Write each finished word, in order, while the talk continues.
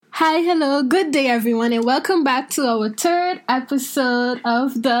Hi, hello, good day everyone, and welcome back to our third episode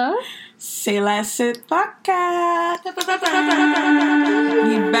of the Say Less It podcast.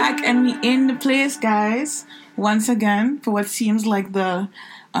 We back and we in the place, guys. Once again, for what seems like the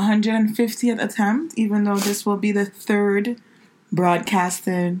 150th attempt, even though this will be the third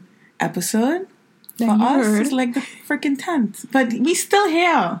broadcasted episode. For us, it's like the freaking 10th. But we still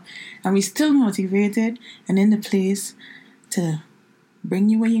here. And we still motivated and in the place to bring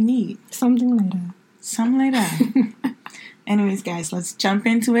you what you need. Something like that. Anyways, guys, let's jump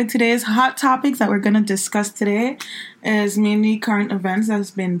into it. Today's hot topics that we're going to discuss today is mainly current events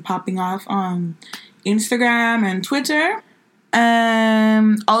that's been popping off on Instagram and Twitter.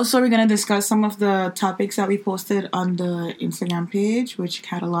 Also, we're going to discuss some of the topics that we posted on the Instagram page, which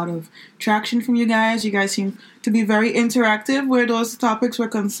had a lot of traction from you guys. You guys seem to be very interactive where those topics were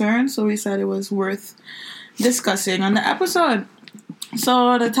concerned, so we said it was worth discussing on the episode.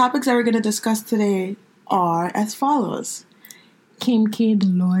 So, the topics that we're going to discuss today are as follows. Kim K, the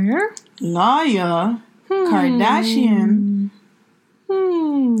lawyer. Kardashian.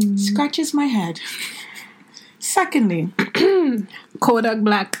 Scratches my head. Secondly, Kodak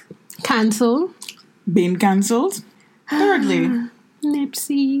Black cancelled. Been cancelled. Thirdly,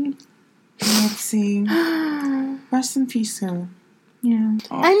 Nipsey. Rest in peace, sir. Yeah.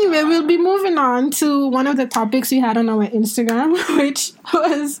 Anyway, we'll be moving on to one of the topics we had on our Instagram, which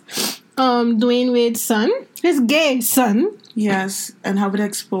was Dwayne Wade's son, his gay son. Yes, and how it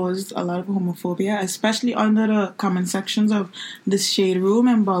exposed a lot of homophobia, especially under the comment sections of the Shade Room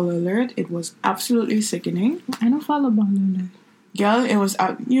and Ball Alert. It was absolutely sickening. I don't follow Ball Alert. Girl, it was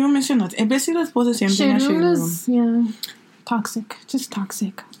you were missing it. It basically was supposed the same thing as Shade Room. Yeah, toxic, just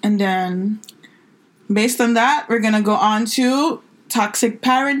toxic. And then, based on that, we're gonna go on to toxic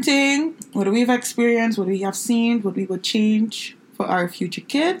parenting. What do we've experienced? What we have seen? What we would change for our future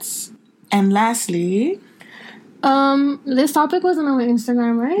kids? And lastly, this topic was on our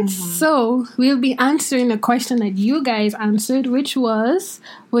Instagram, right? Mm-hmm. So we'll be answering a question that you guys answered, which was,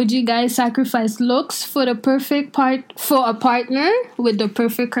 would you guys sacrifice looks for a partner with the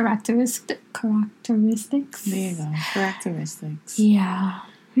perfect characteristics? There you go, characteristics. Yeah.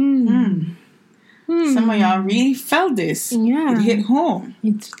 Some of y'all really felt this. Yeah. It hit home.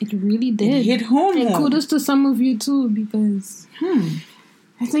 It really did. It hit home. And kudos to some of you too, because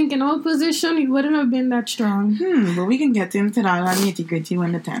I think in our position, it wouldn't have been that strong. But we can get into that nitty-gritty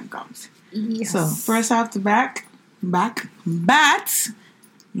when the time comes. Yes. So, first off the bat,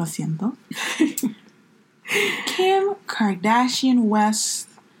 lo siento. Kim Kardashian West,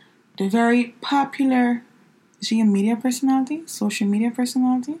 the very popular, is she a media personality? Social media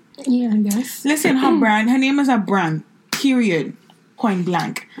personality? Yeah, I guess. Listen, her name is a brand, period, point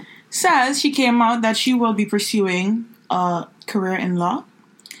blank. Says she came out that she will be pursuing a career in law.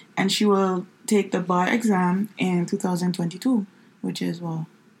 And she will take the bar exam in 2022, which is, 3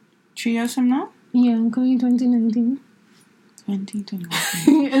 years from now? Yeah, I'm going 2019. 2019.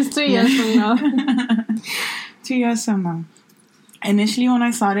 It's 3 years from now. 2 years from now. Initially, when I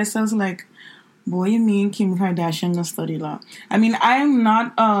saw this, I was like, boy, you mean Kim Kardashian will study law? I mean, I'm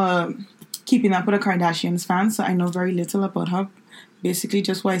not keeping up with the Kardashians fan, so I know very little about her. Basically,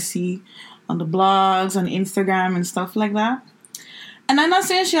 just what I see on the blogs, on Instagram, and stuff like that. And I'm not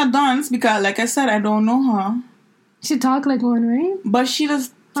saying she a dance because, like I said, I don't know her. She talk like one, right? But she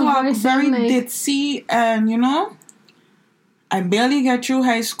does talk very ditzy, and I barely get through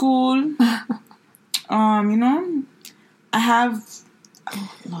high school. I have.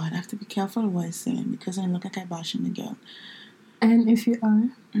 Oh Lord, I have to be careful what I'm saying because I look like I'm bashing the girl. And if you are,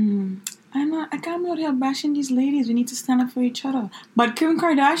 I can't be out here bashing these ladies. We need to stand up for each other. But Kim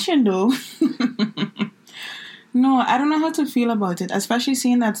Kardashian, though. No, I don't know how to feel about it, especially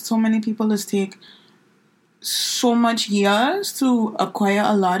seeing that so many people just take so much years to acquire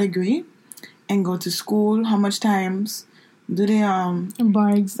a law degree and go to school. How much times do they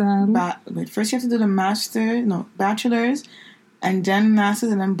bar exam? First you have to do the bachelor's, and then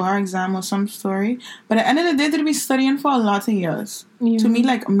master's, and then bar exam or some story. But at the end of the day, they'll be studying for a lot of years. Yeah. To me,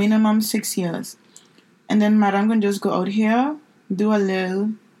 like minimum 6 years, and then madam can just go out here, do a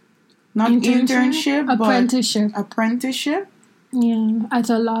little. Not internship, apprenticeship. Yeah, at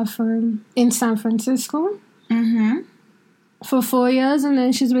a law firm in San Francisco. For 4 years, and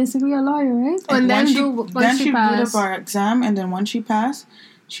then she's basically a lawyer, right? And then she do the bar exam, and then once she passed,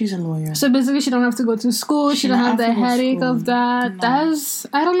 she's a lawyer. So basically, she don't have to go to school. She don't have the headache of that. No.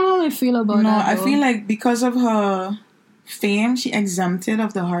 I don't know how I feel about that. No, I feel like because of her fame, she exempted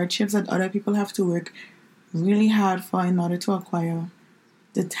of the hardships that other people have to work really hard for in order to acquire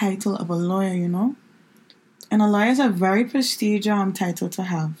the title of a lawyer, And a lawyer is a very prestigious title to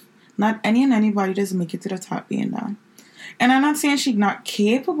have. Not anybody doesn't make it to the top being that. And I'm not saying she's not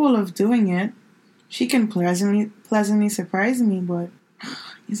capable of doing it. She can pleasantly surprise me, but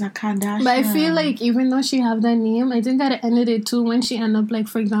it's a Kardashian. But I feel like even though she have that name, I think at the end of it too, when she end up like,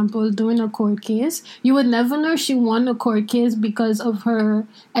 for example, doing a court case, you would never know if she won a court case because of her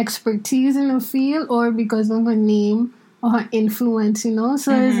expertise in the field or because of her name or her influence, you know?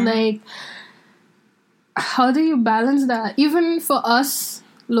 So it's like, how do you balance that? Even for us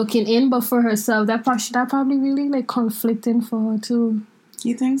looking in, but for herself, that probably really like conflicting for her too.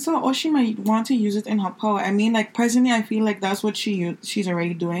 You think so? Or she might want to use it in her power. I mean, like, personally, I feel like that's what she's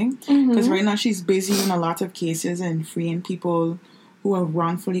already doing. Because right now she's busy in a lot of cases and freeing people who are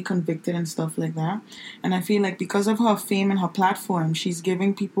wrongfully convicted and stuff like that. And I feel like because of her fame and her platform, she's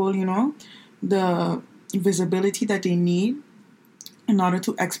giving people, you know, the visibility that they need in order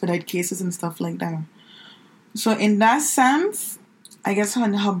to expedite cases and stuff like that. So in that sense, I guess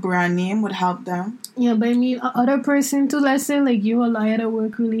her brand name would help them. Yeah, but I mean, other person too, let's say like you, a lawyer that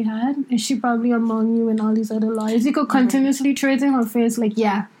work really hard, and she probably among you and all these other lawyers, you could continuously trade in her face like,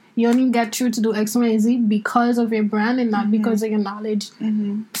 yeah, you only get through to do X, Y, and Z because of your brand and not because of your knowledge.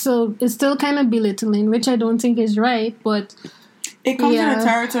 So it's still kind of belittling, which I don't think is right, but... It comes in a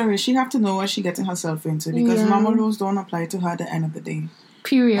territory. She have to know what she getting herself into because mama laws don't apply to her at the end of the day.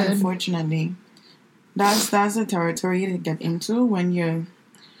 Period. Unfortunately. That's the territory to get into when you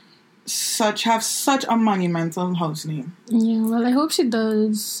have such a monumental house name. Yeah, well, I hope she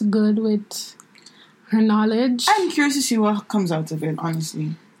does good with her knowledge. I'm curious to see what comes out of it,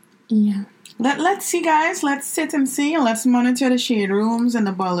 honestly. Yeah. Let's see, guys. Let's sit and see. And let's monitor the shade rooms and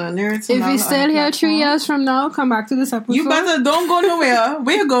the baller lyrics. If you're still here 3 years from now, come back to this episode. You better don't go nowhere.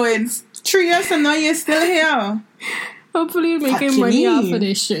 Where you going? 3 years from now, you're still here. Hopefully you're making money off of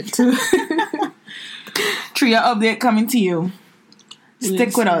this shit, too. 3-year update coming to you.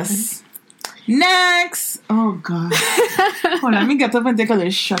 Stick with us. Next. Oh, God. Hold on, let me get up and take a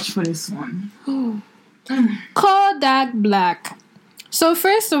little shot for this one. Kodak Black. So,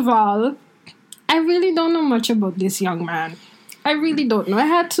 first of all, I really don't know much about this young man. I really don't know. I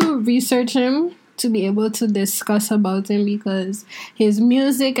had to research him to be able to discuss about him because his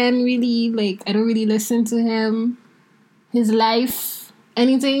music and really, like, I don't really listen to him. His life.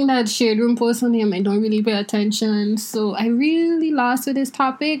 Anything that Shade Room posts on him, I don't really pay attention. So I really lost with this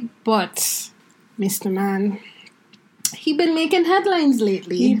topic. But Mr. Man, he been making headlines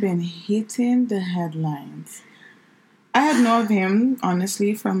lately. He been hitting the headlines. I had known of him,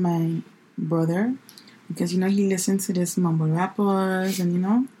 honestly, from my brother. Because, you know, he listened to this mumble rappers and, you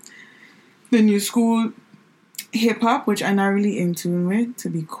know, the new school hip-hop, which I'm not really in tune with, to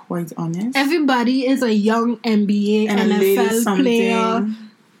be quite honest. Everybody is a young NBA and NFL player.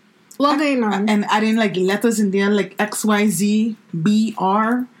 What going on? And adding like letters in there like XYZ,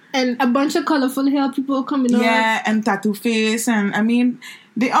 BR. And a bunch of colorful hair people coming up. Yeah, and tattoo face. And I mean,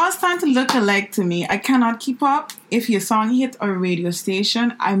 they all start to look alike to me. I cannot keep up. If your song hit a radio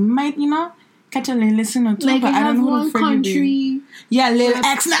station, I might, you know, catch a little listen or two. Like but I don't know one who country. Yeah, Lil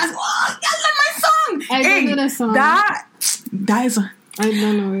X Nas. Oh, I love my song. I don't know the song. That is I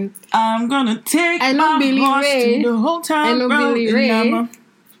don't know it. I'm gonna take I know Billy Ray. The whole time. I know Billy Ray.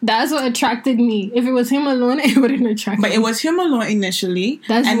 That's what attracted me. If it was him alone, it wouldn't attract me. But it was him alone initially.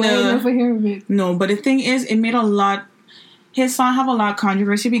 That's why I never hear of it. No, but the thing is, it made a lot... His song have a lot of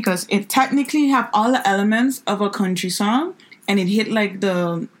controversy because it technically have all the elements of a country song. And it hit like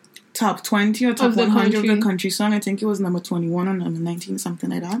the top 20 or top 100 of the country song. I think it was number 21 or number 19, something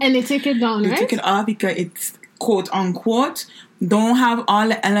like that. And they took it down, right? They took it off because it's quote-unquote don't have all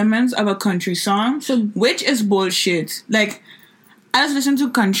the elements of a country song, which is bullshit. Like... I just listen to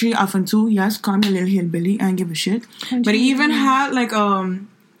country often too. Yes, call me a little hillbilly. I don't give a shit. Country, but he even had like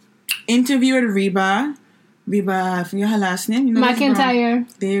interview with Reba, I forget her last name. You know McIntyre.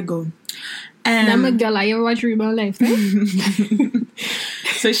 There you go. And I'm a girl. I watch Reba live. Right?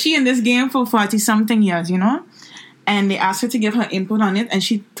 So she in this game for 40-something years, you know? And they asked her to give her input on it. And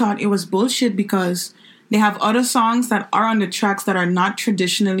she thought it was bullshit because they have other songs that are on the tracks that are not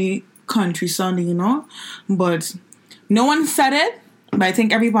traditionally country sounding, you know? But... no one said it, but I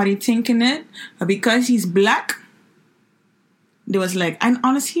think everybody thinking it. But because he's black, there was like... And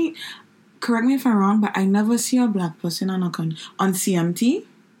honestly, correct me if I'm wrong, but I never see a black person on CMT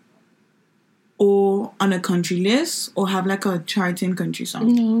or on a country list or have like a charting country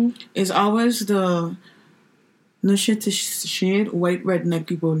song. No. It's always the no shit to shade white redneck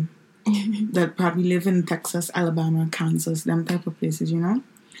people that probably live in Texas, Alabama, Kansas, them type of places, you know?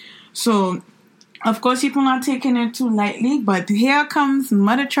 So... of course, people not taking it too lightly, but here comes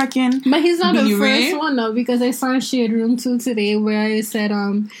Mother Trucking. But he's not the first one, though, because I saw Shade Room 2 today where I said,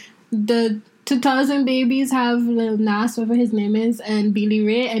 the 2000 Babies have Lil Nas, whatever his name is, and Billy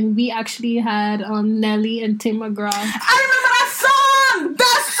Ray, and we actually had Nelly and Tim McGraw. I remember that song!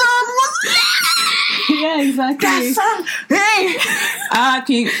 That song was Yeah, exactly. that song! Hey! I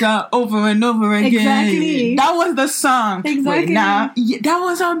keep that over and over again. Exactly. That was the song. Exactly. Wait, that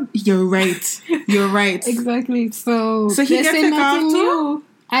was You're right. You're right. Exactly. So he they gets say picked off nothing too? new.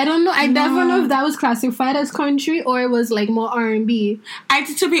 I don't know. I never know if that was classified as country or it was like more R&B.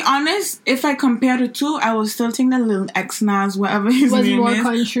 To be honest, if I compare the two, I will still think that Lil X Nas, whatever his Was name more is,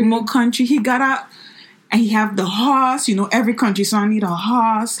 country. more country. He got out and he have the horse. You know, every country song need a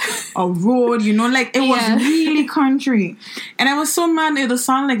horse, a road. You know, like it was really country. And I was so mad at the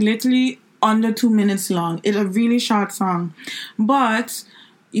song, like literally under 2 minutes long. It's a really short song, but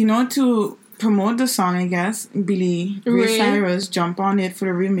you know, to promote the song, I guess Billy Ray Cyrus jumped on it for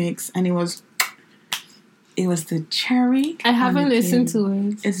the remix, and it was the cherry. I haven't listened to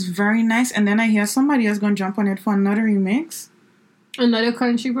it. It's very nice. And then I hear somebody else gonna jump on it for another remix. Another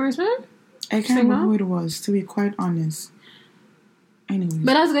country person? I can't remember who it was, to be quite honest. Anyways.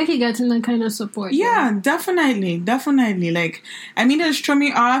 But that's good he getting that kind of support. Yeah, definitely. Like, I mean, just throw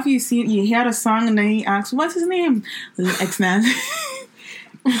me off. You hear the song, and then he asks, "What's his name?" X Nas.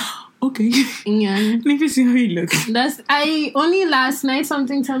 Okay. Yeah. Let me see how he looks. I only last night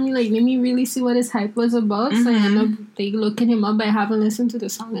something told me, like, let me really see what his hype was about. So I ended up like looking him up, but I haven't listened to the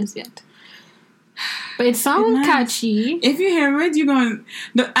song as yet. But it sounds catchy. If you hear it, you're going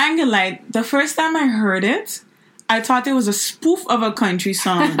the angle. Like the first time I heard it, I thought it was a spoof of a country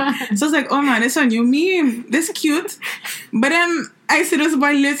song. So I was like, oh man, it's a new meme. This is cute. But then I see this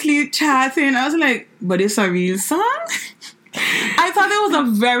boy literally chatting. I was like, but it's a real song? I thought it was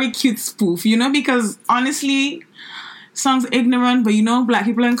a very cute spoof, you know, because honestly, sounds ignorant, but you know, black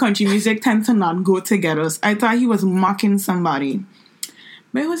people and country music tend to not go together. So I thought he was mocking somebody.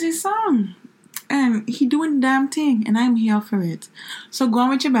 But it was his song. And he doing the damn thing, and I'm here for it. So go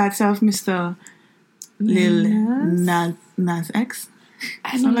on with your bad self, Mr. Lil Nas X.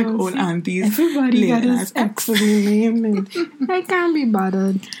 I sound like know, old aunties. Everybody got his X in the name, and I can't be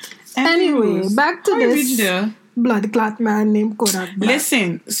bothered. Anyway, back to this blood clot man named Kodak Black.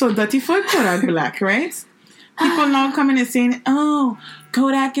 Listen, so dirty for Kodak Black, right? People now coming and saying, "Oh,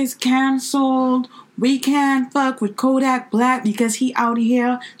 Kodak is cancelled. We can't fuck with Kodak Black because he out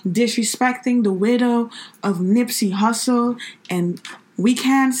here disrespecting the widow of Nipsey Hussle, and we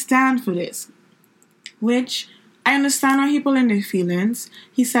can't stand for this." Which I understand why people in their feelings.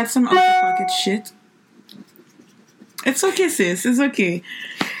 He said some out-of-pocket shit. It's okay, sis. It's okay.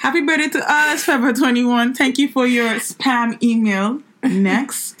 Happy birthday to us, February 21. Thank you for your spam email.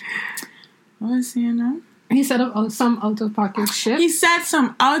 Next. What was he now? He said some out-of-pocket shit. He said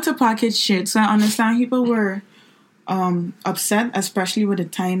some out-of-pocket shit. So I understand people were upset, especially with the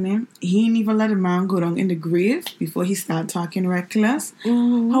timing. He didn't even let a man go down in the grave before he started talking reckless.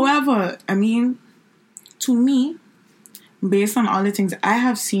 Mm-hmm. However, I mean, to me, based on all the things I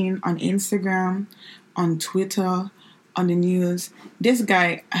have seen on Instagram, on Twitter, on the news, this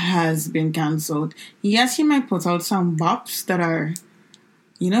guy has been cancelled. Yes, he might put out some bops that are,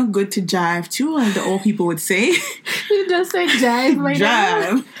 you know, good to jive to, like the old people would say. You just say jive right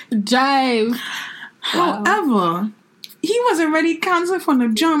now? Jive. However, he was already cancelled from the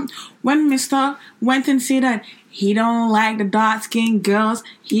jump when Mr. went and said that he don't like the dark-skinned girls.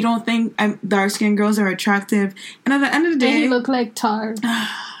 He don't think dark-skinned girls are attractive. And at the end of the day... And he looked like tar.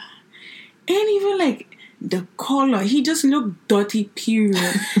 Ain't even like the color. He just looked dirty,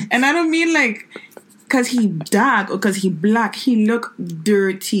 period. And I don't mean like... because he dark or because he black, he look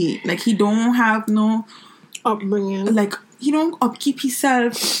dirty. Like, he don't have no upbringing. Like, he don't upkeep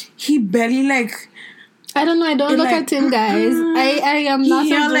himself. He barely, like... I don't know. I don't look at him, guys. I am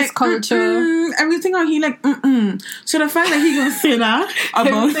not of this culture. Everything on he like, So the fact that he can say that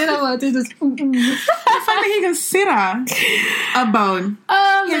about... The fact that he can say that about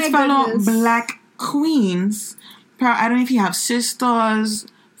his fellow black queens. I don't know if he have sisters...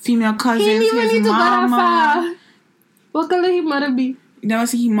 female cousins, he his need mama. What color his mother be? That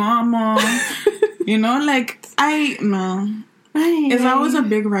was his mama. You know, like, it's always a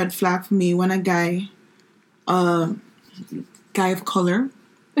big red flag for me when a guy of color,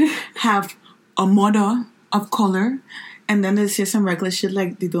 have a mother of color, and then they say some reckless shit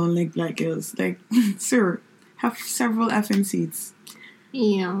like they don't like black girls. Like, sir, have several effing seats.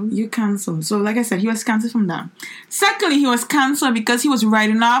 Yeah. You cancelled. So, like I said, he was cancelled from that. Secondly, he was cancelled because he was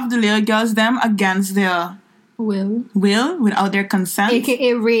writing off the little girls them against their will without their consent.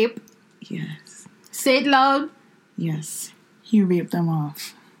 AKA rape. Yes. Say it loud. Yes. He raped them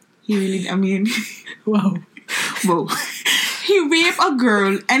off. He really, I mean, whoa. He raped a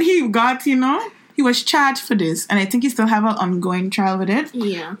girl and he got, he was charged for this. And I think he still have an ongoing trial with it.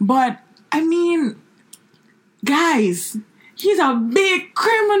 Yeah. But, I mean, guys, he's a big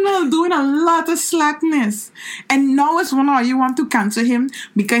criminal doing a lot of slackness. And now it's one hour you want to cancel him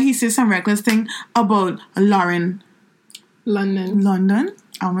because he said some reckless thing about Lauren. London?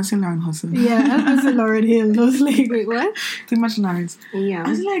 I almost say Lauren Hustle. Yeah, I was say Lauren Hill. I was like, wait, what? Too much Lawrence. Yeah. I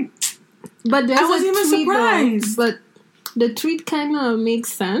was like, but I wasn't even surprised. But the tweet kind of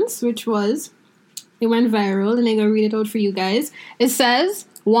makes sense, which was, it went viral, and I'm going to read it out for you guys. It says,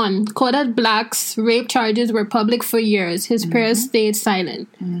 1. Kodak Black's rape charges were public for years. His peers stayed silent.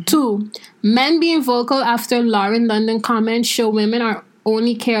 2. Men being vocal after Lauren London comments show women are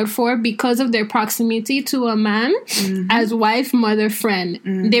only cared for because of their proximity to a man as wife, mother, friend.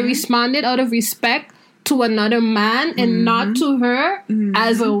 They responded out of respect to another man and not to her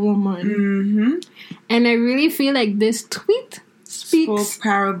as a woman. And I really feel like this tweet speaks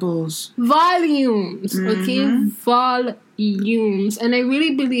parables. Volumes. Okay? Volumes. And I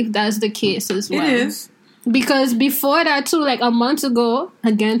really believe that's the case as well. It is. Because before that too, like a month ago,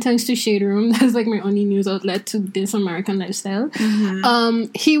 again thanks to Shade Room, that's like my only news outlet to this American lifestyle.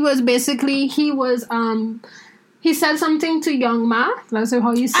 He said something to Young Ma. That's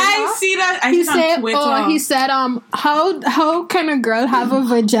how you say it. I see that. He said, how can a girl have a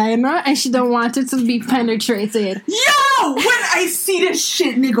vagina and she don't want it to be penetrated? Yo! When I see this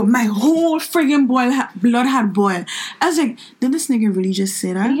shit, nigga, my whole friggin' blood had boiled. I was like, did this nigga really just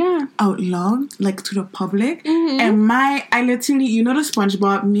say that? Yeah. Out loud? Like, to the public? And I literally, you know the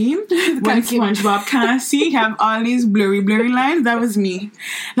SpongeBob meme? When SpongeBob can't see, have all these blurry lines? That was me.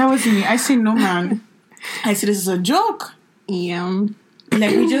 I said, no, man. I said, this is a joke. Yeah.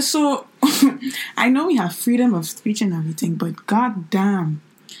 Like, we just so... I know we have freedom of speech and everything, but goddamn.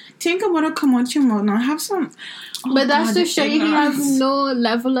 Think about it, come out your mouth now. Have some... but that's to show you he has no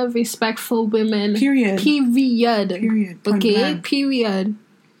level of respect for women. Period. Okay? Period.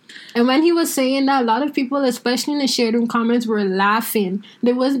 And when he was saying that, a lot of people, especially in the Shade Room comments, were laughing.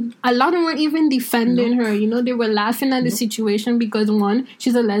 A lot of them weren't even defending her. You know, they were laughing at the situation because, 1,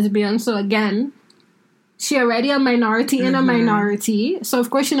 she's a lesbian. So, again... she already a minority in a minority. So,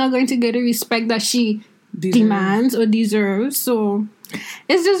 of course, she's not going to get the respect that she demands or deserves. So,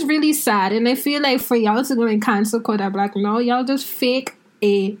 it's just really sad. And I feel like for y'all to go and cancel Kodak Black now, y'all just fake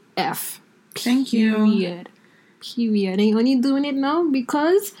AF. Thank you. Period. And you're only doing it now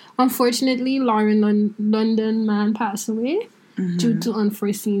because, unfortunately, Lauren London man passed away due to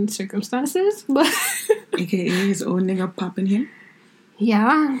unforeseen circumstances. But AKA his own nigga popping him.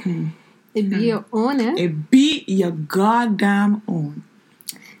 Yeah. It be your own, eh? It be your goddamn own.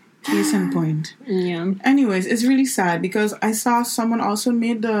 Case in point. Yeah. Anyways, it's really sad because I saw someone also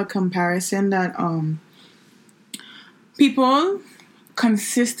made the comparison that people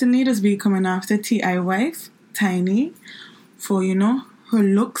consistently just be coming after T.I. wife, Tiny, for, her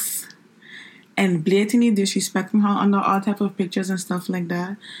looks and blatantly disrespecting her under all type of pictures and stuff like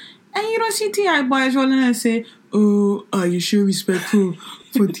that. And you don't see T.I. boys rolling and say, oh, are you sure respectful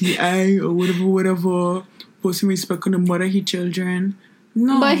for T.I. or whatever. Put some respect on the mother of his children.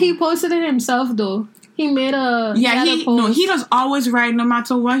 No. But he posted it himself, though. He made a... Yeah, he does always ride, no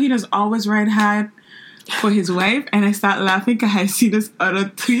matter what, he does always ride hard for his wife. And I start laughing because I see this other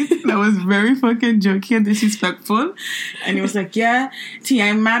tweet that was very fucking jokey and disrespectful. And he was like, yeah, T,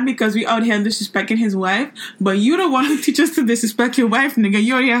 I'm mad because we out here disrespecting his wife. But you the one who teaches us to disrespect your wife, nigga.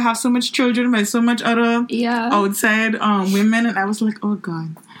 You already have so much children by so much other outside women. And I was like, oh,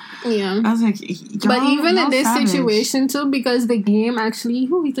 God. Yeah. I was like, but even in this situation too, because the game actually,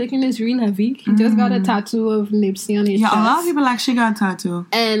 he's taking this real heavy. He just got a tattoo of Nipsey on his chest. Yeah, a lot of people actually got a tattoo.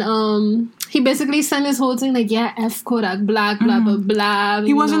 And he basically sent his whole thing like, yeah, F Kodak Black, blah blah blah.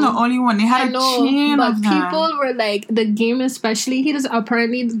 He wasn't the only one. They had a chain of that. People were like, the game especially, he does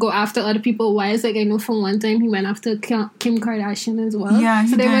apparently go after other people. Why? Like, I know for one time he went after Kim Kardashian as well. Yeah,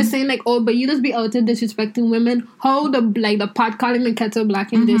 so they were saying like, oh, but you just be out there disrespecting women. How the pot calling the kettle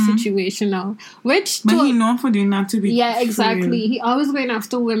black in this situation now? But he known for doing that to be. Yeah, exactly. He always going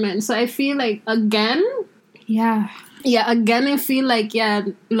after women. So I feel like again, I feel like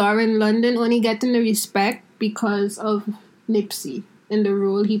Lauren London only getting the respect because of Nipsey and the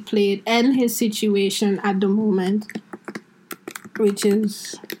role he played and his situation at the moment, which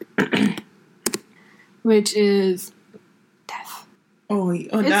is death.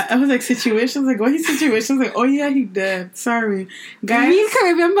 That I was like situations like what his situations like he dead. Sorry, guys. Real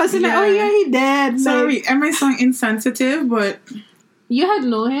Caribbean person he dead. Sorry, am I sound insensitive? But you had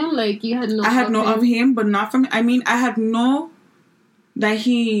know him, like you had know. I had know of him, but not from. I mean, I had know that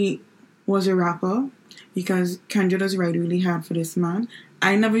he was a rapper. because Kendrick does write really hard for this man.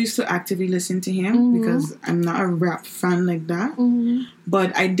 I never used to actively listen to him because I'm not a rap fan like that.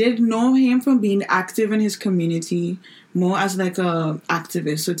 But I did know him from being active in his community, more as like a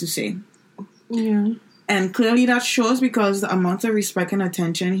activist, so to say. Yeah. And clearly that shows because the amount of respect and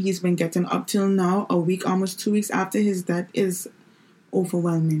attention he's been getting up till now, a week, almost 2 weeks after his death, is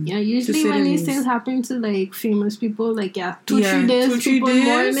overwhelming. Yeah, usually when these things happen to like famous people, like 2-3 days, people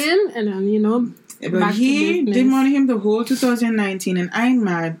mourning, and then, you know, but he did mourn him the whole 2019, and I'm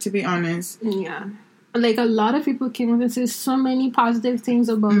mad, to be honest. Yeah. Like, a lot of people came up and said so many positive things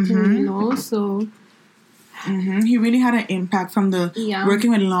about him, you know, so... He really had an impact from the working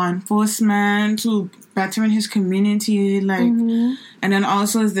with law enforcement to bettering his community, like, and then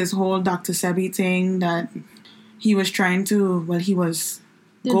also is this whole Dr. Sebi thing that he was trying to, well, he was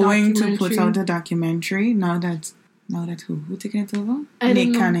going to put out a documentary. Now that who taking it over?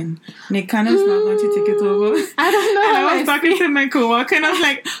 Nick Cannon. Nick Cannon is not going to take it over. I don't know. And I was talking to my coworker and I was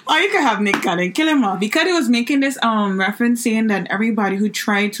like, oh, you can have Nick Cannon, kill him off, because he was making this reference saying that everybody who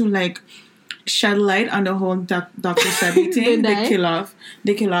tried to like shed light on the whole Dr. Sebi thing, they kill off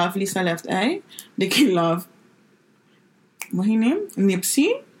Lisa Left Eye, they kill off what he name?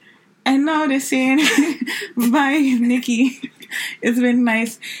 Nipsey. And now they're saying bye Nicki. It's been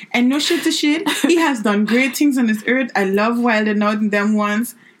nice. And no shit to shit, he has done great things on this earth. I love Wild and Out and them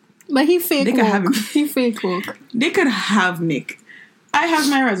ones. But he fake woke. He fake woke. They could have Nick. I have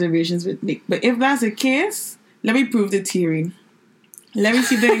my reservations with Nick. But if that's the case, let me prove the theory. Let me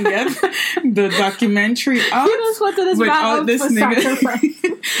see if they can get the documentary out. He just wanted this without this nigga. Sacrifice.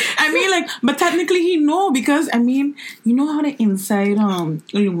 I mean, like, but technically he know, because I mean, you know how the inside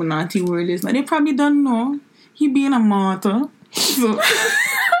Illuminati world is. Like, they probably don't know he being a martyr. So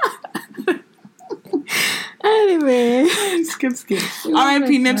anyway, skip.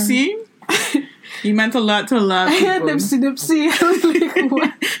 R.I.P. Nipsey. You meant a lot to a lot of people. I had Nipsey. I was like,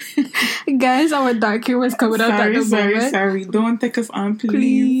 what? Guys, our dark humor is coming out at the moment. Sorry. Don't take us on,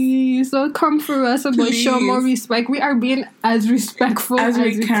 please. Don't come for us about show more respect. We are being as respectful as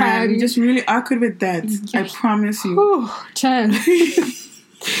we can. We're just really awkward with that. I promise you. Oh, child.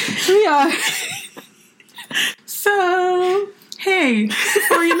 We are. So, hey,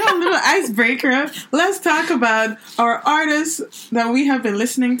 for a little icebreaker, let's talk about our artists that we have been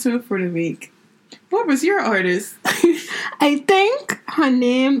listening to for the week. What was your artist? I think her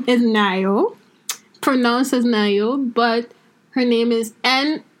name is Nayo, pronounced as Nayo, but her name is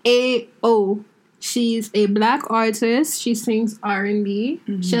Nao. She's a black artist. She sings R&B.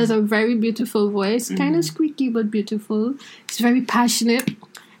 She has a very beautiful voice, kind of squeaky but beautiful. She's very passionate,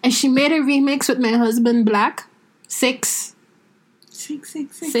 and she made a remix with my husband Black. Six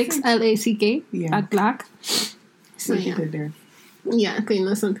L-A-C-K at Black. So yeah. Did there. Yeah,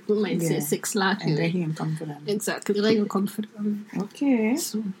 because some people might say 6 Latin. And they ain't come for them. Exactly, like a come for them. Okay.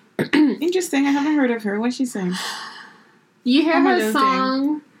 So. Interesting. I haven't heard of her. What's she saying? You hear her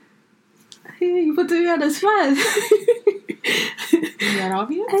song? Hey, you put me on the spot. Is that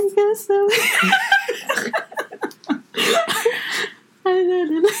obvious? I guess so.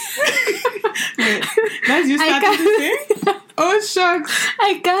 Wait, that's you starting to sing? Oh, shucks.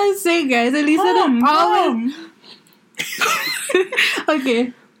 I can't sing, guys. At least Mom.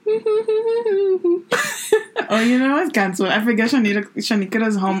 Okay. Oh, you know what's cancelled? I forget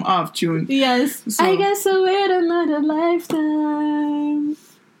Shanika's home off tune. Yes. So. I guess I'll wait another lifetime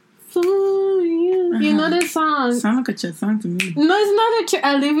for you. You know the song? Sound like a church song to me. No, it's not a church.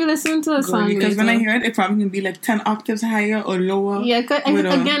 I'll leave you listen to a song because later. when I hear it probably can be like 10 octaves higher or lower. Yeah,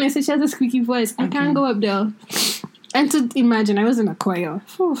 again, I said she has a squeaky voice. I can't go up there. And to imagine, I was in a choir.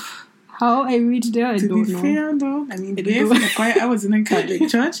 Whew. How I reached there, I don't know. To be fair, though, I mean, based on the choir, I was in a Catholic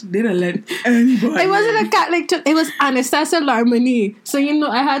church. They don't let anybody. It wasn't a Catholic church. It was Anastasia Larmony. So,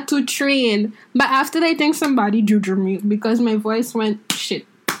 I had to train. But after that, I think somebody juju me because my voice went shit.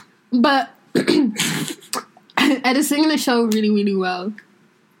 But I just sing the show really, really well.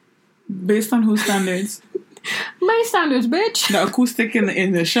 Based on whose standards? My standards, bitch. The acoustic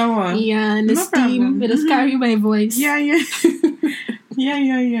in the shower. Yeah, and the steam. It just carry my voice. Yeah. Yeah.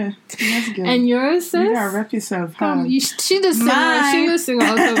 That's good. And yours, sis? You gotta rep yourself, huh? She just sing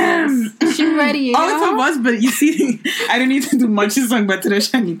all of us. She ready, all of us, but you see, I don't need to do much song better than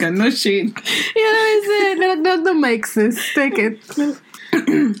Shanika. No shade. You know what I'm saying? Not the mic, sis. Take it.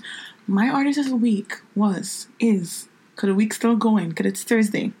 My artist of the week is, because the week's still going, because it's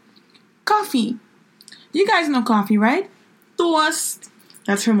Thursday. Coffee. You guys know Coffee, right? Toast.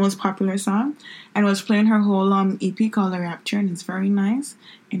 That's her most popular song. And was playing her whole EP called Rapture, and it's very nice.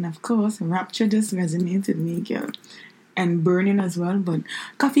 And of course, Rapture just resonated with me, girl. and burning as well. But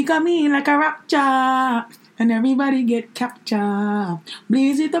coffee come in like a rapture, and everybody get captured.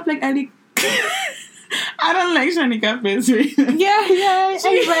 Blaze it up like Ellie. I don't like Shanika face. Yeah, I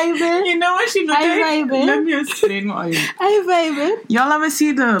vibe it. You know what she looked like? I vibe it. Let me explain what I vibe it. Y'all ever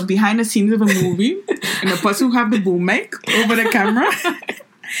see the behind the scenes of a movie and the person who have the boom mic over the camera?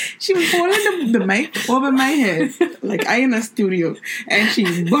 She was holding the mic over my head like I in a studio, and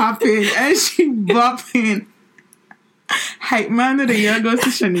she's bopping. Hype man of the year goes to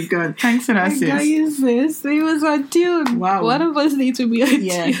Shanika. Thanks for that, sis. Guys, it was on tune. Wow. One of us need to be on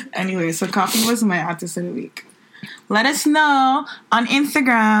Yeah. tune. Anyway, so Coffee was my artist of the week. Let us know on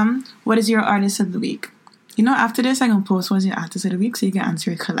Instagram what is your artist of the week. You know, after this, I can post what's your artist of the week so you can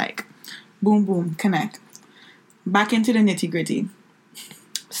answer it like. Boom, boom, connect. Back into the nitty gritty.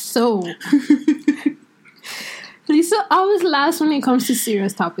 So, Lisa always last when it comes to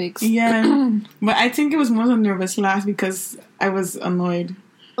serious topics. Yeah, but I think it was more of a nervous laugh because I was annoyed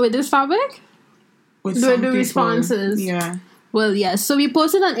With this topic? with The some people. responses. Yeah. Well, yeah. So we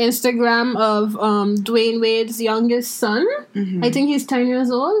posted on Instagram of Dwayne Wade's youngest son. Mm-hmm. I think he's 10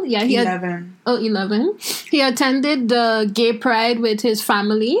 years old. Yeah, he 11. 11. He attended the gay pride with his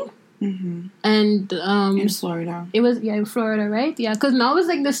family. Mm-hmm. And In Florida. it was in Florida, right? Yeah, because now it's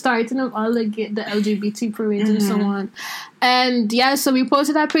like the starting of all the LGBT parades and so on. And yeah, so we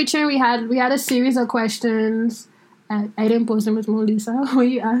posted that picture. We had a series of questions. I didn't post them with Melissa. What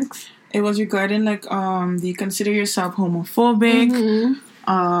you asked? It was regarding like do you consider yourself homophobic?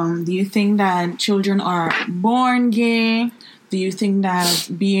 Mm-hmm. Do you think that children are born gay? Do you think that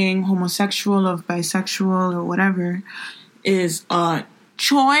being homosexual or bisexual or whatever is a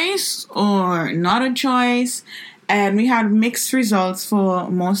choice or not a choice? And we had mixed results for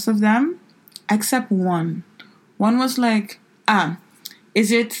most of them except one. One was like,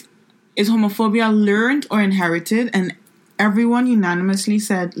 is homophobia learned or inherited? And everyone unanimously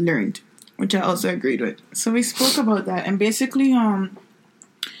said learned, which I also agreed with. So we spoke about that, and basically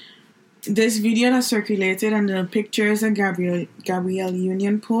this video that circulated and the pictures that Gabrielle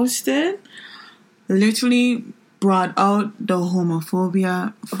Union posted literally brought out the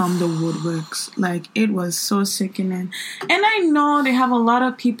homophobia from the woodworks. Like, it was so sickening. And I know they have a lot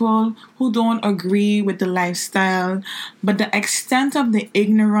of people who don't agree with the lifestyle, but the extent of the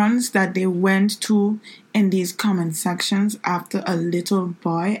ignorance that they went to in these comment sections after a little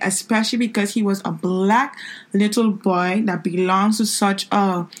boy, especially because he was a black little boy that belongs to such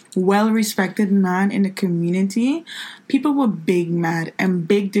a well-respected man in the community, people were big mad and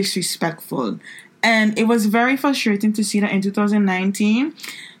big disrespectful. And it was very frustrating to see that in 2019,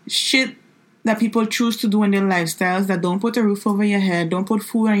 shit that people choose to do in their lifestyles, that don't put a roof over your head, don't put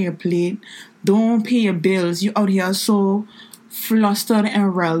food on your plate, don't pay your bills, you out here so flustered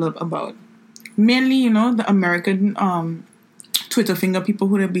and riled up about. Mainly, you know, the American Twitter finger people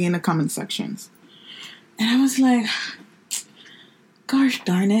who would be in the comment sections. And I was like, gosh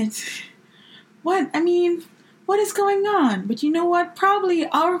darn it. What is going on? But you know what? Probably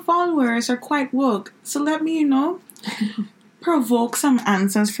our followers are quite woke. So let me, provoke some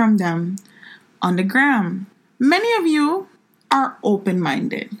answers from them on the gram. Many of you are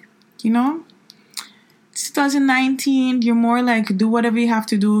open-minded, 2019, you're more like, do whatever you have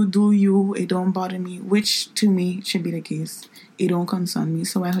to do you, it don't bother me, which to me should be the case. It don't concern me,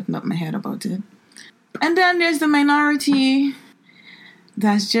 so I hurt up my head about it. And then there's the minority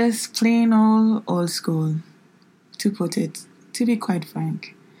that's just plain old school, to put it, to be quite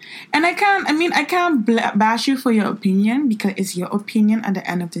frank. And I can't bash you for your opinion, because it's your opinion at the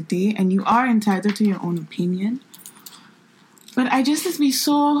end of the day, and you are entitled to your own opinion. But I just be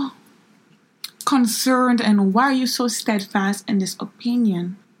so concerned, and why are you so steadfast in this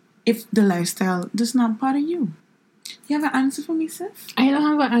opinion if the lifestyle does not bother you? You have an answer for me, sis? I don't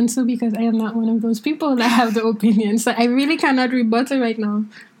have an answer because I am not one of those people that have the opinion. So I really cannot rebut it right now.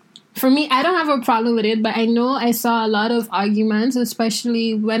 For me, I don't have a problem with it, but I know I saw a lot of arguments,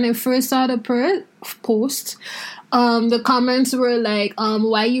 especially when I first saw the post. The comments were like,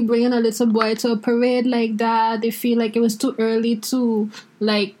 why you bringing a little boy to a parade like that? They feel like it was too early to,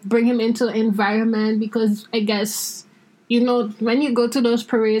 bring him into the environment, because I guess, when you go to those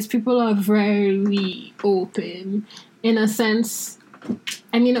parades, people are very open, in a sense.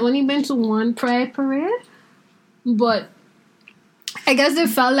 I mean, I've only been to one pride parade, but I guess they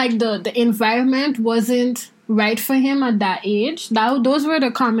felt like the environment wasn't right for him at that age. Those were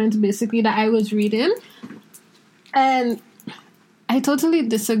the comments, basically, that I was reading. And I totally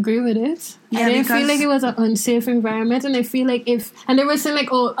disagree with it. Yeah, I didn't feel like it was an unsafe environment, and I feel like and they were saying like,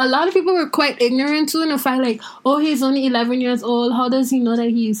 oh, a lot of people were quite ignorant too, and the fact like, oh, he's only 11 years old, how does he know that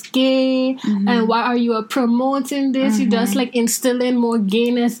he's gay, and why are you promoting this? You just like instilling more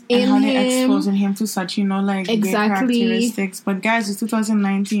gayness in him, and how they're exposing him to such, like gay characteristics. But guys, it's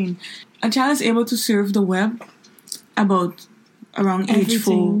 2019. A child is able to surf the web around age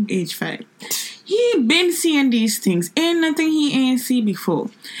 4, age 5. He been seeing these things. Ain't nothing he ain't see before.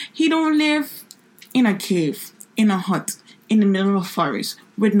 He don't live in a cave, in a hut, in the middle of a forest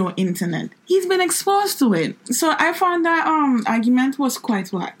with no internet. He's been exposed to it. So I found that argument was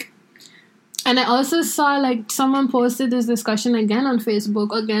quite whack. And I also saw like someone posted this discussion again on Facebook,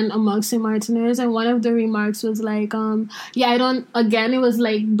 again amongst the Martiners, and one of the remarks was like, it was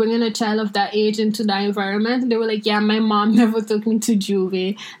like bringing a child of that age into that environment. They were like, yeah, my mom never took me to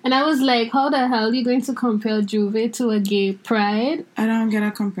Juve. And I was like, how the hell are you going to compare Juve to a gay pride? I don't get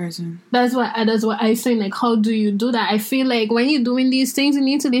a comparison. That's what I say, like, how do you do that? I feel like when you're doing these things, you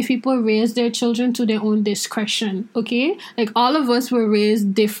need to let people raise their children to their own discretion, okay? Like, all of us were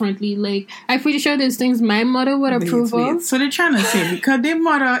raised differently. Like, I'm pretty sure there's things my mother would approve of. So they're trying to say because their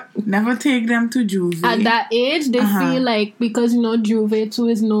mother never take them to Juve. At that age, they feel like because, Juve too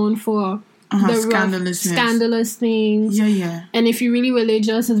is known for the scandalous things. Yeah. And if you're really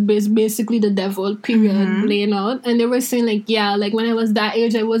religious, it's basically the devil, period, playing out. And they were saying like, yeah, like when I was that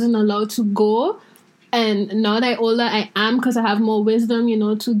age, I wasn't allowed to go. And now that I'm older, I am because I have more wisdom,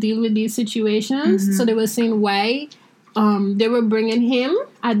 to deal with these situations. So they were saying why they were bringing him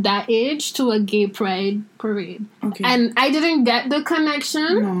at that age to a gay pride parade. Okay. And I didn't get the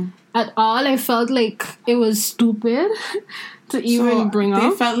connection at all. I felt like it was stupid to even bring up.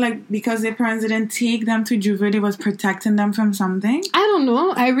 They felt like because their parents didn't take them to Juve, they was protecting them from something? I don't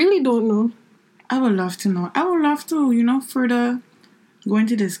know. I really don't know. I would love to know. I would love to, further go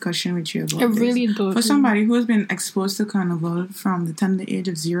into discussion with you about this. I really don't. For somebody who has been exposed to carnival from the tender age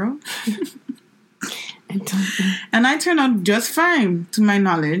of 0... And I turned out just fine, to my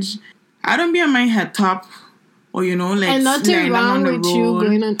knowledge. I don't be on my head top or, like, and nothing wrong with you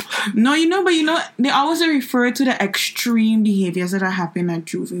going on. No, but they always refer to the extreme behaviors that are happening at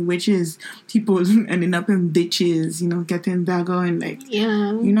Juve, which is people ending up in ditches, getting dagger and, like,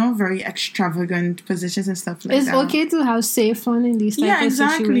 very extravagant positions and stuff like that. It's okay to have safe fun in these type of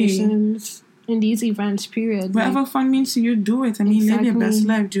situations. In these events, period. Whatever fun means to you, do it. I mean, live your best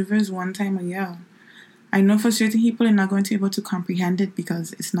life. Juve is one time a year. I know for certain people are not going to be able to comprehend it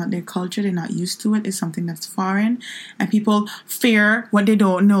because it's not their culture. They're not used to it. It's something that's foreign. And people fear what they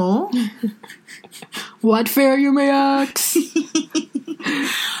don't know. What fear, you may ask?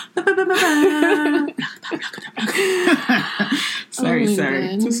 Sorry.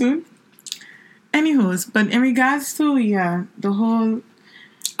 God. Too soon? Anywho, but in regards to, the whole...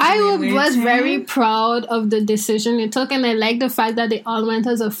 I was very proud of the decision it took, and I like the fact that they all went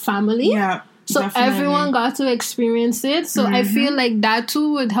as a family. Yeah. So definitely. Everyone got to experience it. So I feel like that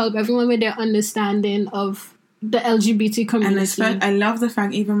too would help everyone with their understanding of the LGBT community. And I love the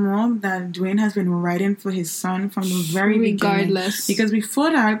fact even more that Dwayne has been writing for his son from the very beginning. Because before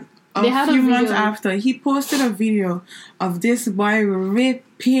that, a few months after, he posted a video of this boy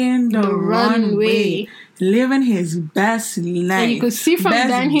ripping the runway, living his best life. And you could see from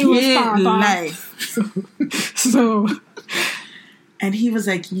then he was life. So... And he was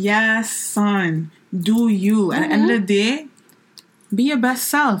like, yes, son, do you. At the end of the day, be your best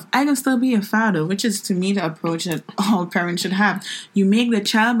self. I can still be your father, which is, to me, the approach that all parents should have. You make the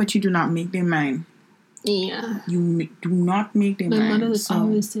child, but you do not make their mind. Yeah. You do not make their mind. My mother would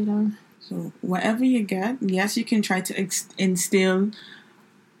always say that. So, whatever you get, yes, you can try to instill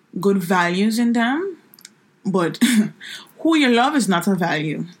good values in them, but who you love is not a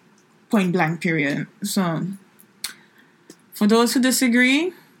value. Point blank, period. So... For those who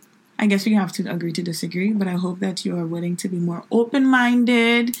disagree, I guess we have to agree to disagree, but I hope that you are willing to be more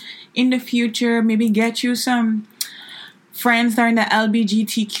open-minded in the future. Maybe get you some friends that are in the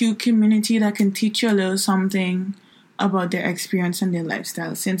LGBTQ community that can teach you a little something about their experience and their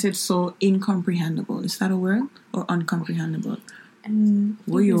lifestyle, since it's so incomprehensible. Is that a word? Or uncomprehensible? I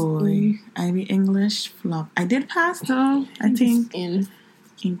be English flop. I did pass though. I think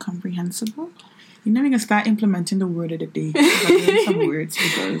incomprehensible. You know, we can start implementing the word of the day. Some words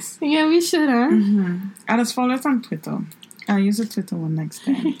because... Yeah, we should, huh? I'll just follow us on Twitter. I'll use the Twitter one next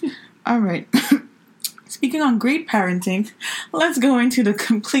time. All right. Speaking on great parenting, let's go into the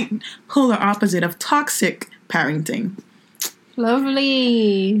complete polar opposite of toxic parenting.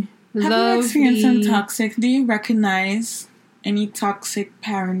 Lovely. Have you experienced some toxic? Do you recognize any toxic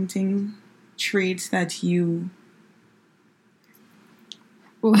parenting traits that you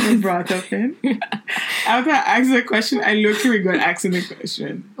was brought up in. After I asked the question, I looked regret asking the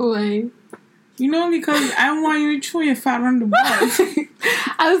question. Why? You know, because I want you to throw your fat on the bus.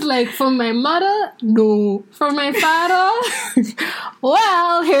 I was like, for my mother, no. For my father,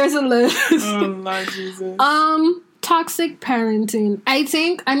 well, here's a list. Oh, Lord Jesus. Toxic parenting.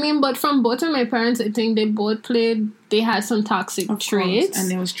 But from both of my parents, I think they had some toxic traits. Course. And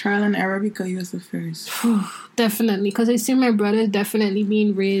there was trial and error because he was the first. Definitely. Because I see my brother definitely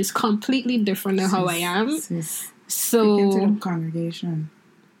being raised completely different than how I am. So, into the congregation.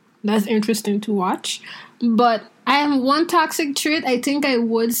 That's interesting to watch. But I have one toxic trait I think I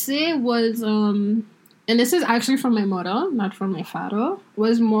would say was, and this is actually from my mother, not from my father,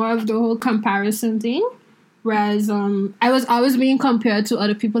 was more of the whole comparison thing. Whereas I was always being compared to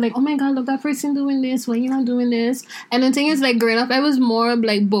other people, like, oh my god, look, that person doing this, why you not doing this? And the thing is, like, growing up, I was more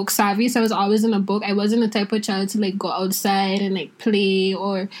like book savvy, so I was always in a book. I wasn't the type of child to like go outside and like play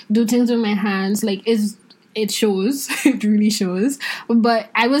or do things with my hands. Like, it shows. It really shows. But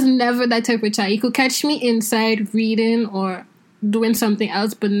I was never that type of child. You could catch me inside reading or doing something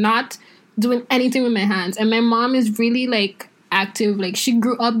else, but not doing anything with my hands. And my mom is really like active. Like, she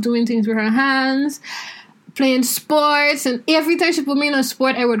grew up doing things with her hands, playing sports, and every time she put me in a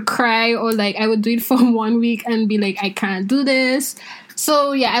sport, I would cry, or like I would do it for 1 week and be like, I can't do this.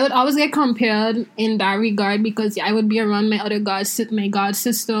 So yeah, I would always get compared in that regard because I would be around my god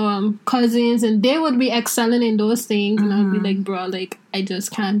sister, cousins, and they would be excelling in those things, and I'd be like, bro, like I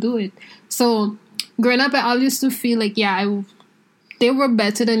just can't do it. So growing up, I always used to feel like, they were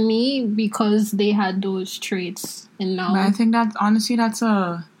better than me because they had those traits. And now, but I think that's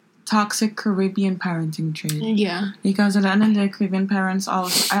a toxic Caribbean parenting trait. Yeah. Because at the end of the day, Caribbean parents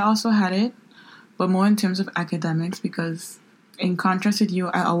I also had it, but more in terms of academics, because in contrast with you,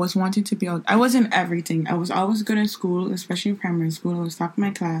 I always wanted to be out. I was in everything. I was always good in school, especially in primary school. I was top of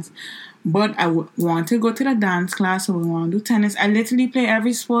my class. But I would want to go to the dance class, or want to do tennis. I literally play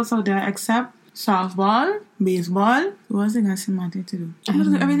every sport out there except softball, baseball. What was I going to say to do? I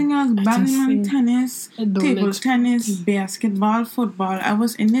was everything else. Badminton, tennis, table tennis, basketball, football. I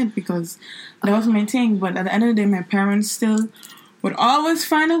was in it because that was my thing. But at the end of the day, my parents still would always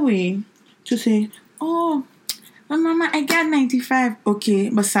find a way to say, oh, but Mama, I got 95. Okay,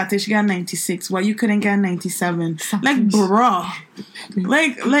 but Satish got 96. Why you couldn't get 97? Satish. Like, bruh.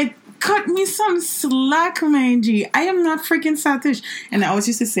 like, cut me some slack, my G. I am not freaking Satish. And I always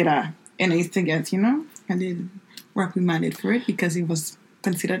used to say that. And I used to get, and then reprimanded for it because it was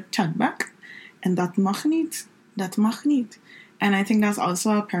considered chatback. And that mag niet. Dat mag niet. And I think that's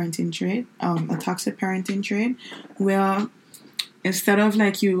also a parenting trait, a toxic parenting trait, where instead of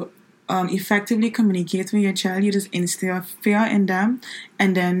like you effectively communicate with your child, you just instill fear in them,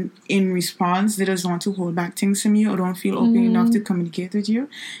 and then in response they just want to hold back things from you or don't feel open enough to communicate with you.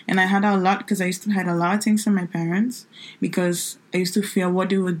 And I had a lot because I used to hide a lot of things from my parents because I used to fear what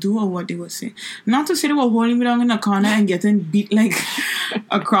they would do or what they would say. Not to say they were holding me down in a corner and getting beat like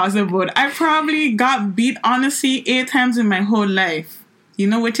across the board. I probably got beat honestly 8 times in my whole life,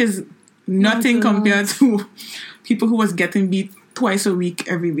 which is nothing compared to people who was getting beat twice a week,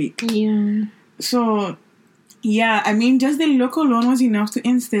 every week. Yeah. So, yeah, I mean, just the look alone was enough to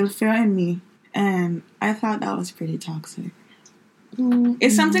instill fear in me. And I thought that was pretty toxic. Mm-hmm.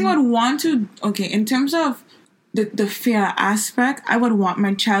 It's something I would want to... Okay, in terms of the fear aspect, I would want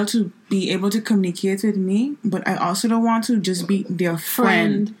my child to be able to communicate with me, but I also don't want to just be their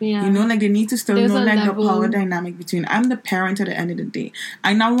friend. Yeah. Like they need to still know like the power dynamic between... I'm the parent at the end of the day.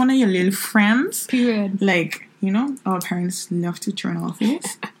 I'm not one of your little friends. Period. Like... our parents love to turn off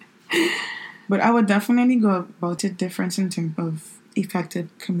face. But I would definitely go about it different in terms of effective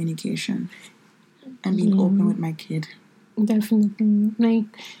communication and being open with my kid. Definitely. Like,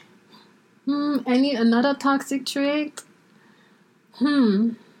 another toxic trait?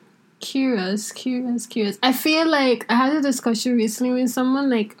 Curious. I feel like I had a discussion recently with someone,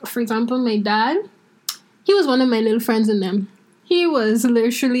 like, for example, my dad, he was one of my little friends in them. He was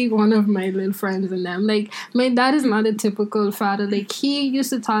literally one of my little friends in them. Like, my dad is not a typical father. Like, he used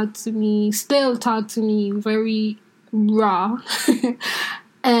to still talk to me very raw.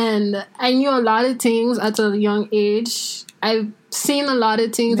 And I knew a lot of things at a young age. I've seen a lot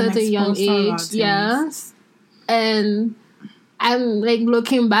of things at a young age. Yes. And I'm, like,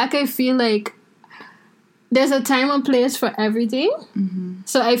 looking back, I feel like there's a time and place for everything. Mm-hmm.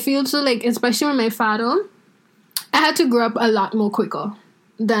 So I feel so, like, especially with my father, I had to grow up a lot more quicker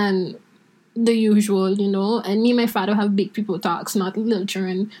than the usual, And me and my father have big people talks, not little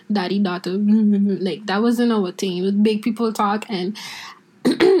children, daddy, daughter. Like, that wasn't our thing. It was big people talk. And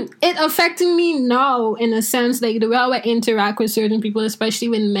it affecting me now in a sense, like the way I interact with certain people, especially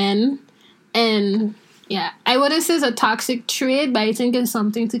with men. And yeah, I wouldn't say it's a toxic trait, but I think it's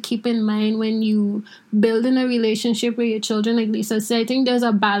something to keep in mind when you build in a relationship with your children. Like Lisa said, I think there's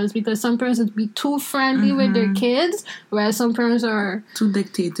a balance, because some parents would be too friendly with their kids, whereas some parents are too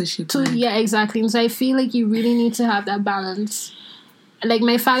dictatorship. Yeah, exactly. And so I feel like you really need to have that balance. Like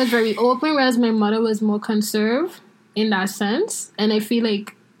my father's very open, whereas my mother was more conserved in that sense. And I feel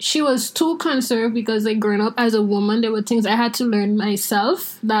like she was too conserved because, like, growing up as a woman, there were things I had to learn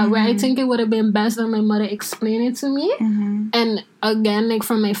myself that where I think it would have been best that my mother explained it to me. And again, like,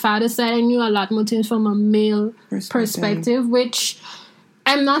 from my father's side, I knew a lot more things from a male perspective, which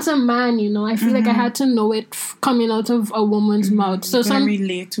I'm not a man, you know. I feel like I had to know it coming out of a woman's mouth. So some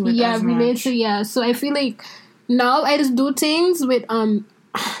relate to it. Yeah, relate to So I feel like now I just do things with a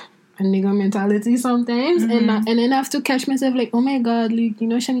nigga mentality sometimes, and then I have to catch myself like, oh my god, like, you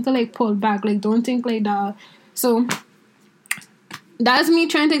know, Shanika, like, pull back, like, don't think like that. So that's me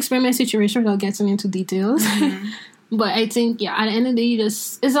trying to explain my situation without getting into details. But I think, yeah, at the end of the day,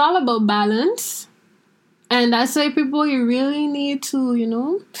 it's all about balance, and that's why people, you really need to, you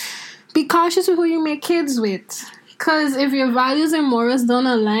know, be cautious with who you make kids with, because if your values and morals don't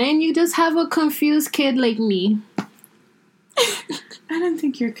align, you just have a confused kid like me. I don't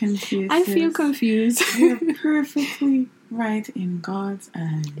think you're confused. I feel confused. You're perfectly right in God's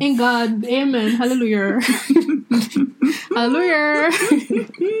eyes. In God. Amen. Hallelujah. Hallelujah.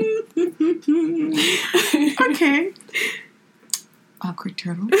 Okay. Awkward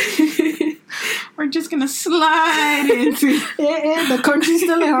turtle. We're just gonna slide into the country's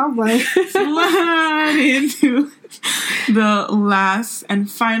still in our boy. Slide into the last and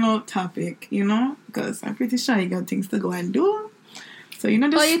final topic, you know, because I'm pretty sure you got things to go and do. So, you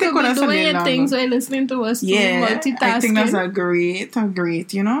know, just you stick with us a doing little your things while listening to us. Yeah, multitasking. I think that's a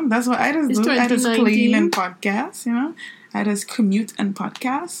great, you know, that's what I just do. I just clean and podcast, you know. I just commute and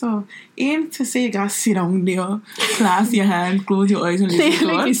podcast. So, aim to say you gotta sit down there, clasp your hand, close your eyes, and listen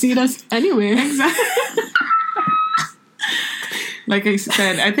to us. You see us anywhere. Exactly. Like I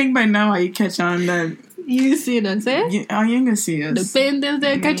said, I think by now I catch on that. You see us, eh? You ain't gonna see us. The paintings,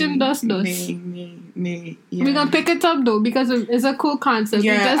 they're catching dust. Yeah. We're gonna pick it up though, because it's a cool concept.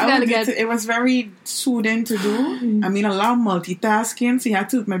 Yeah, we just gotta get it was very soothing to do. I mean, a lot of multitasking,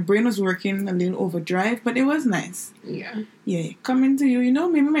 so my brain was working a little overdrive, but it was nice. Yeah, coming to you, you know,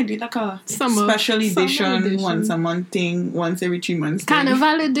 maybe I did like a special edition once a month thing, once every 3 months.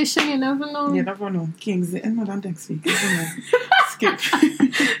 Carnival edition, you never know. You never know. Kings, no, not next week. Skip.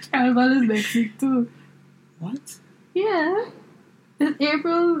 Carnival is next week too. What? Yeah. It's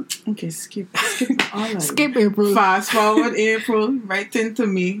April. Okay, skip all of it. Skip April. Fast forward April, right into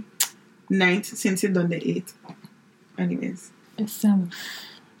me. 9th, since you've done the 8th. Anyways.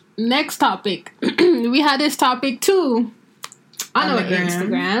 Next topic. We had this topic too on our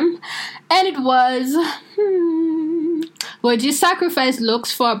Instagram. And it was, would you sacrifice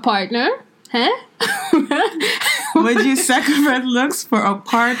looks for a partner? Huh? Would you sacrifice looks for a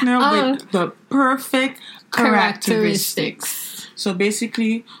partner with the perfect characteristics? So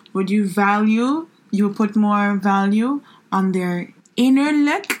basically, would you put more value on their inner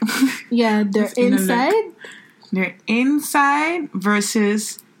look? Yeah, their inside. Their inside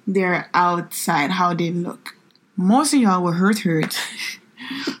versus their outside, how they look. Most of y'all were hurt.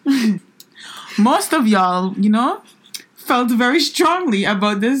 Most of y'all, you know, felt very strongly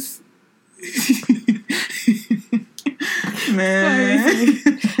about this. Man.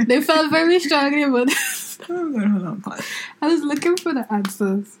 They felt very strongly about this. Hold on, pause. I was looking for the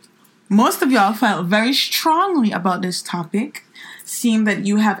answers. Most of y'all felt very strongly about this topic, seeing that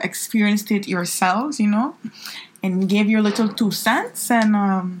you have experienced it yourselves, you know, and gave your little 2 cents,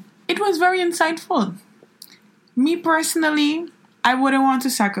 and it was very insightful. Me personally, I wouldn't want to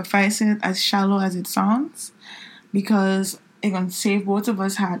sacrifice it, as shallow as it sounds, because it's going to save both of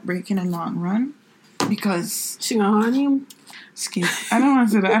us heartbreak in the long run. Because she gonna harm him. Skip. I don't want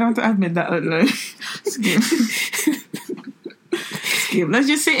to say that. I don't want to admit that out loud. Skip. Skip. Let's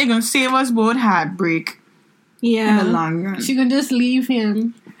just say it's gonna save us both heartbreak. Yeah. In the long run. She could just leave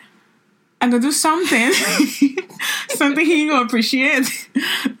him. I'm gonna do something. Something he gonna appreciate.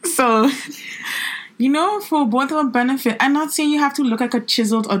 So, you know, for both of our benefit, I'm not saying you have to look like a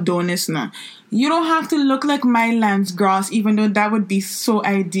chiseled Adonis now. You don't have to look like my Lance Gross, even though that would be so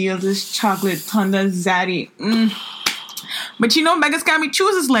ideal. This chocolate thunder zaddy. But you know, beggars can't be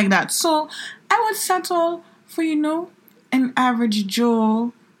choosers like that. So I would settle for, you know, an average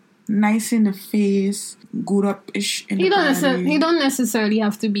Joe, nice in the face, good up-ish in the body. He don't necessarily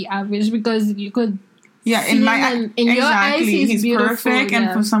have to be average, because you could Yeah, in your eyes, he's perfect,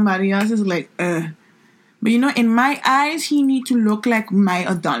 and for somebody else, it's like, But you know, in my eyes, he need to look like my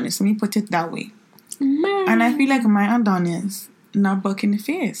Adonis. Let me put it that way. Man. And I feel like my Adonis not buck in the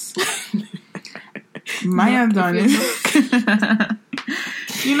face. My Adonis.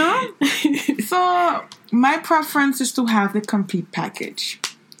 You know? So, my preference is to have the complete package.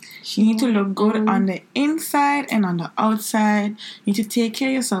 You need to look good on the inside and on the outside. You need to take care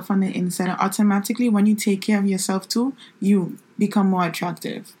of yourself on the inside. And automatically, when you take care of yourself too, you become more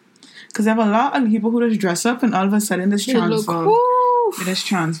attractive. Because I have a lot of people who just dress up and all of a sudden this transform. It is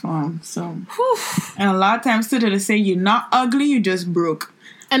transformed. So, and a lot of times too, they say you're not ugly, you just broke.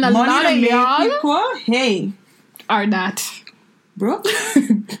 And a lot of y'all people, hey, are that broke?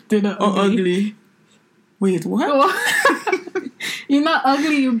 They're not ugly. Wait, what? You're not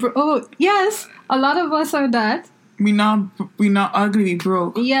ugly, you broke. Oh, yes. A lot of us are that. We not ugly, we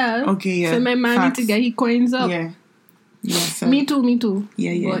broke. Yeah. Okay, yeah. So my man need to get his coins up. Yeah. Yeah. So. Me too.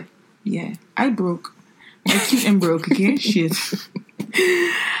 Yeah. But. Yeah. I broke. I keep and broke, okay? Shit.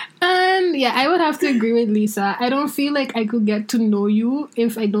 And yeah, I would have to agree with Lisa. I don't feel like I could get to know you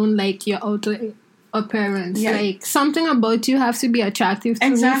if I don't like your outer appearance. Yeah. Like, something about you has to be attractive to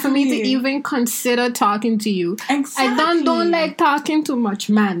me for me to even consider talking to you. Exactly. I don't like talking too much,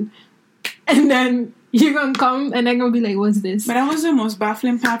 man. And then you're gonna come and I'm gonna be like, what's this? But that was the most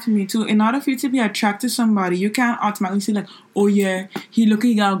baffling part for me too. In order for you to be attracted to somebody, you can't automatically say like, oh yeah, he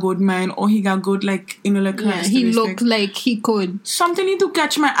got a good mind, or he got good, like, you know, like, he looked like he could. Something need to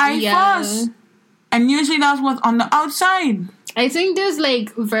catch my eye first. And usually that's what's on the outside. I think there's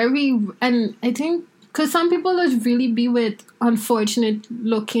like and I think because some people just really be with unfortunate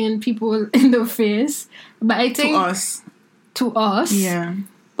looking people in the face, but I think to us, yeah.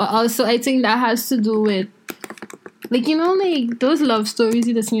 But also I think that has to do with, like, you know, like those love stories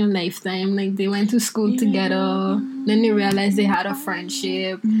you just see on Lifetime, like they went to school together, then they realized they had a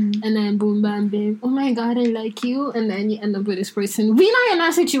friendship, and then boom bam bam, oh my god, I like you, and then you end up with this person. We're not in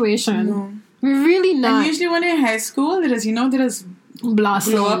that situation. No. We're really not. And usually when they're in high school, they just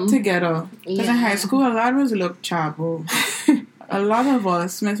blossom, blow up together. Because in high school, a lot of us look chabo. A lot of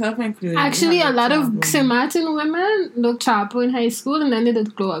us, myself included. Actually, a lot of St. Martin women look chapo in high school, and then they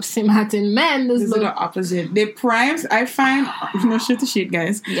just glow up. St. Martin men just look the opposite. They primes, I find, no shit to shit,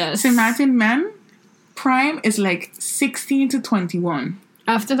 guys. Yes. St. Martin men, prime is like 16 to 21.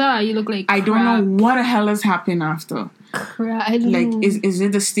 After that, you look like crap. I don't know what the hell has happened after. Crap. I don't know. Is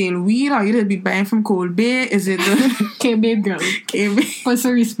it the stale weed, or you just be buying from Cold Bay? Is it the KB girl? KB. Put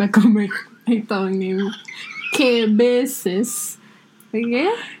some respect on my tongue name. KB sis.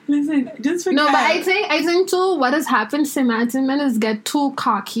 Okay. Listen, just forget. No, but I think too, what has happened to Martin men is get too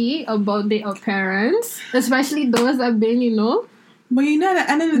cocky about their appearance, especially those that been, you know. But you know, at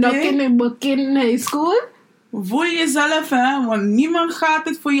the end of the day, knocking in high school. Voel jezelf, hè, want niemand gaat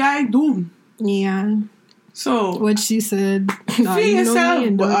het voor jij doen. Yeah. So what she said. Feel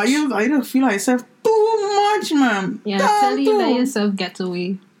yourself, but you don't feel like yourself too much, man. Yeah, tell you let yourself get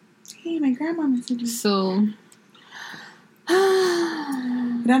away. Hey, my grandma messaged me. So.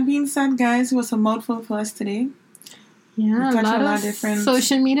 That being said, guys, it was a mouthful for us today. Yeah, a lot of different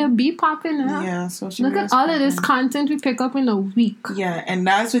social media be popping up. Yeah, social media. Look at all of this content we pick up in a week. Yeah, and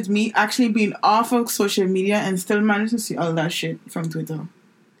that's with me actually being off of social media and still manage to see all that shit from Twitter.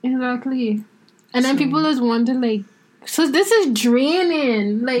 Exactly. And then people just wonder, like, so this is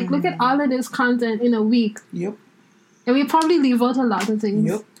draining. Like, look at all of this content in a week. Yep. And we probably leave out a lot of things.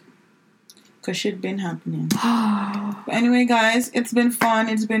 Yep. Because shit been happening. But anyway, guys, it's been fun.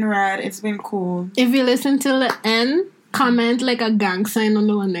 It's been rad. It's been cool. If you listen till the end, comment like a gang sign on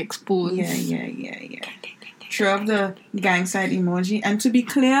the next post. Yeah. Throw up the gang sign emoji. And to be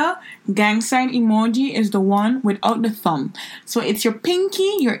clear, gang sign emoji is the one without the thumb. So it's your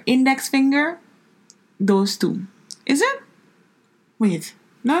pinky, your index finger, those two. Is it? Wait.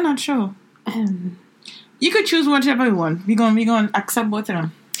 No, not sure. You could choose whichever you want. We're gonna accept both of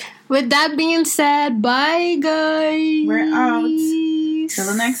them. With that being said, bye guys. We're out. Till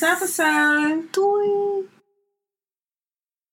the next episode.